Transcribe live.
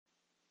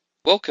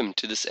Welcome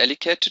to this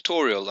AllyCAD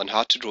tutorial on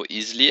how to draw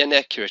easily and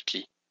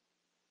accurately.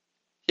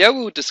 Here we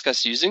will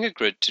discuss using a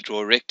grid to draw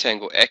a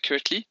rectangle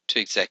accurately to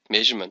exact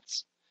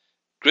measurements.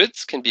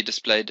 Grids can be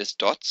displayed as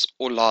dots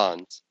or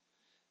lines.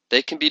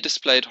 They can be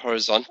displayed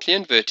horizontally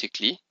and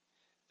vertically,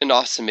 in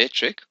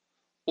isometric,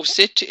 or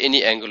set to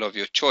any angle of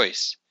your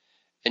choice,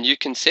 and you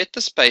can set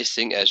the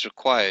spacing as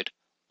required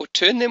or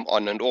turn them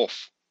on and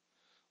off.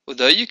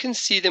 Although you can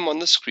see them on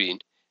the screen,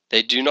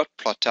 they do not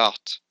plot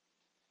out.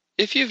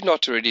 If you have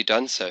not already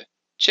done so,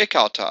 check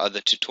out our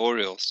other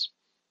tutorials.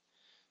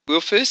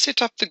 We'll first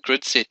set up the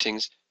grid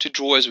settings to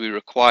draw as we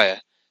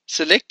require.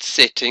 Select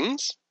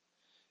Settings,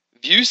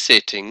 View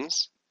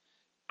Settings,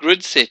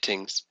 Grid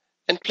Settings,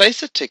 and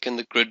place a tick in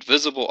the Grid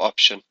Visible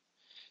option.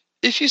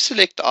 If you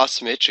select the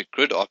Isometric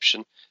Grid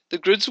option, the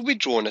grids will be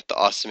drawn at the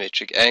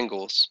isometric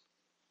angles.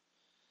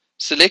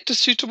 Select a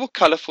suitable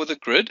color for the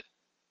grid,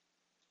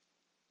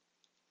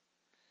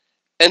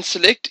 and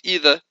select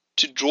either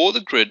to draw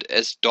the grid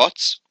as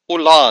dots or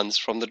lines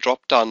from the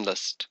drop-down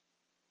list.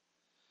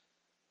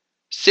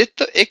 Set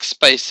the X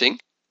spacing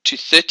to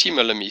 30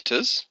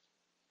 millimeters.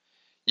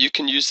 You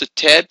can use the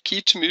Tab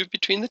key to move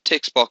between the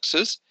text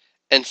boxes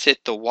and set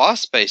the Y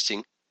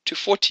spacing to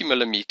 40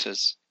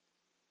 millimeters.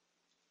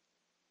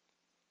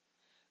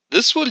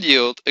 This will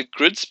yield a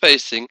grid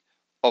spacing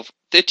of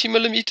 30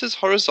 millimeters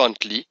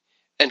horizontally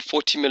and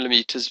 40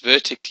 millimeters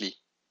vertically.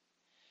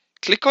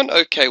 Click on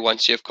OK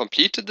once you have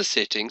completed the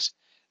settings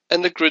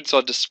and the grids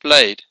are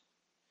displayed.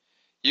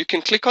 You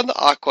can click on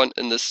the icon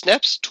in the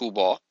Snaps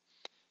toolbar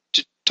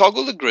to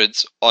toggle the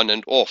grids on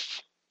and off.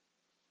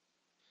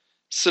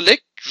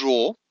 Select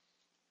Draw,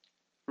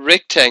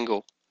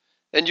 Rectangle,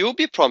 and you will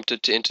be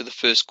prompted to enter the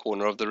first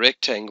corner of the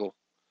rectangle.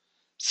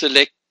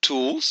 Select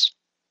Tools,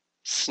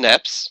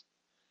 Snaps,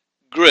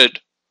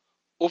 Grid,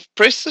 or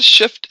press the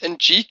Shift and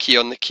G key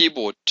on the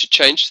keyboard to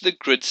change to the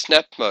Grid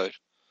Snap mode,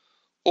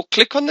 or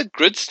click on the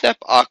Grid Snap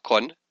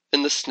icon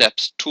in the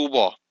Snaps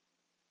toolbar.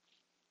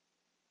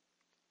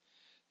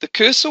 The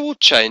cursor will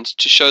change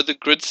to show the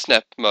Grid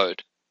Snap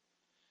mode.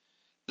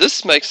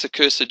 This makes the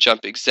cursor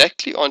jump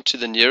exactly onto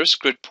the nearest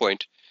grid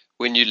point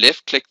when you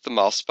left-click the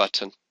mouse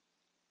button.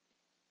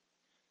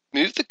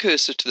 Move the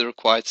cursor to the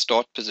required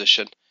start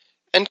position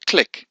and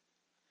click.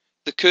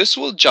 The cursor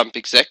will jump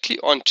exactly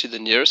onto the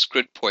nearest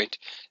grid point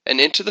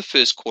and enter the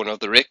first corner of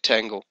the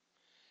rectangle.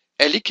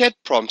 AllyCAD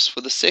prompts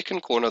for the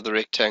second corner of the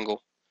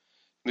rectangle.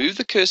 Move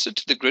the cursor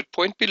to the grid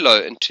point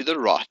below and to the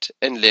right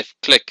and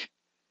left-click.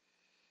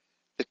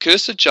 The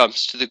cursor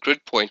jumps to the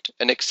grid point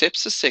and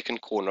accepts the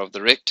second corner of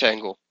the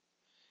rectangle.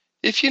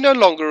 If you no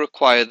longer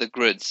require the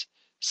grids,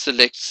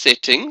 select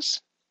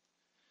Settings,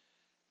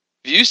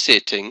 View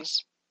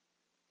Settings,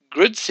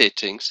 Grid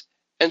Settings,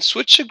 and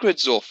switch the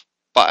grids off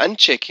by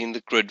unchecking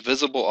the Grid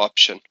Visible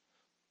option,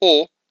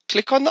 or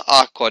click on the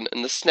icon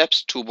in the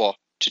Snaps toolbar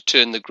to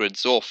turn the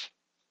grids off.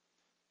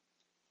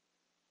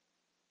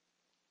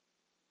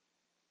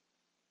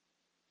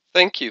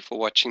 Thank you for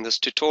watching this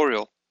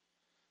tutorial.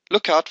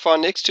 Look out for our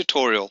next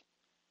tutorial,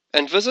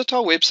 and visit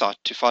our website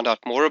to find out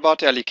more about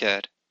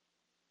AllyCAD.